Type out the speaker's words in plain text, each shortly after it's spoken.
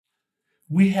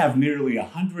We have nearly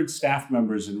 100 staff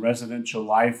members in residential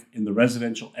life in the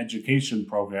residential education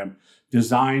program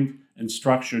designed and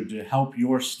structured to help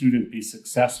your student be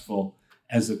successful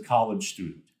as a college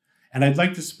student. And I'd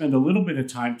like to spend a little bit of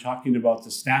time talking about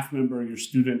the staff member your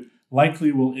student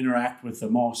likely will interact with the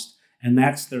most, and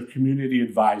that's their community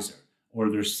advisor,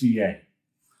 or their CA.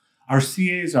 Our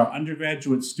CAs are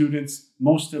undergraduate students,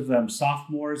 most of them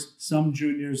sophomores, some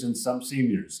juniors, and some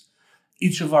seniors.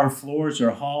 Each of our floors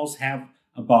or halls have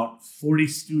about 40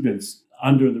 students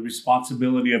under the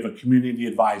responsibility of a community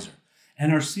advisor.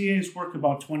 And our CAs work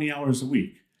about 20 hours a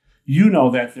week. You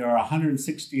know that there are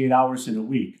 168 hours in a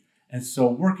week. And so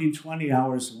working 20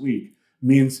 hours a week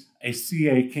means a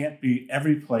CA can't be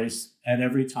every place at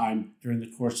every time during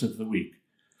the course of the week.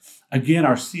 Again,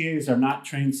 our CAs are not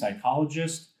trained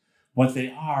psychologists. What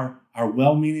they are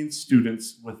well-meaning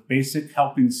students with basic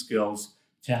helping skills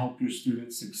to help your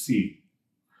students succeed.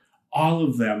 All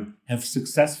of them have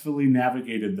successfully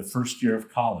navigated the first year of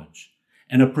college.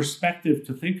 And a perspective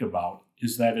to think about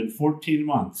is that in 14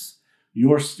 months,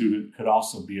 your student could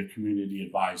also be a community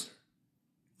advisor.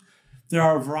 There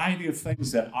are a variety of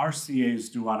things that our CAs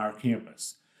do on our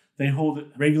campus. They hold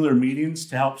regular meetings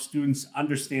to help students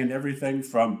understand everything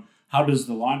from how does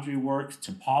the laundry work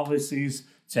to policies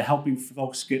to helping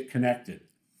folks get connected.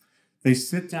 They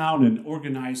sit down and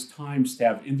organize times to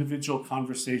have individual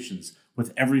conversations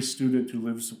with every student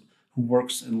who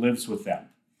works and lives with them.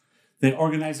 They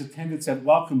organize attendance at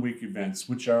Welcome Week events,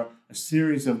 which are a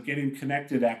series of getting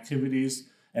connected activities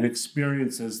and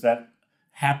experiences that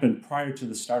happen prior to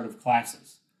the start of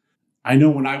classes. I know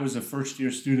when I was a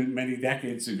first-year student many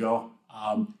decades ago,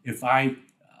 if I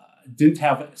didn't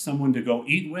have someone to go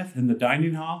eat with in the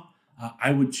dining hall,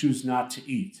 I would choose not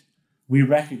to eat. We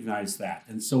recognize that.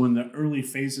 And so in the early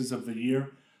phases of the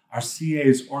year, our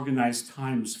CAs organize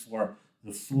times for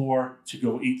the floor to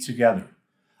go eat together.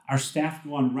 Our staff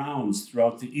go on rounds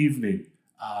throughout the evening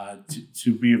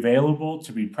to be available,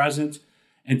 to be present,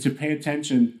 and to pay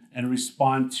attention and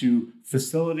respond to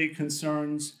facility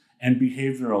concerns and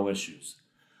behavioral issues.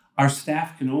 Our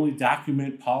staff can only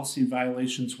document policy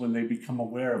violations when they become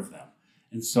aware of them.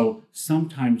 And so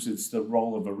sometimes it's the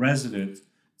role of a resident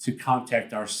to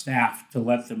contact our staff to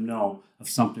let them know of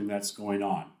something that's going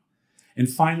on. And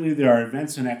finally, there are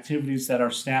events and activities that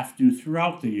our staff do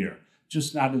throughout the year,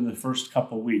 just not in the first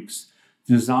couple weeks,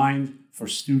 designed for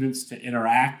students to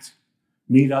interact,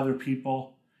 meet other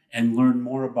people, and learn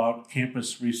more about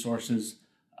campus resources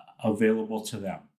available to them.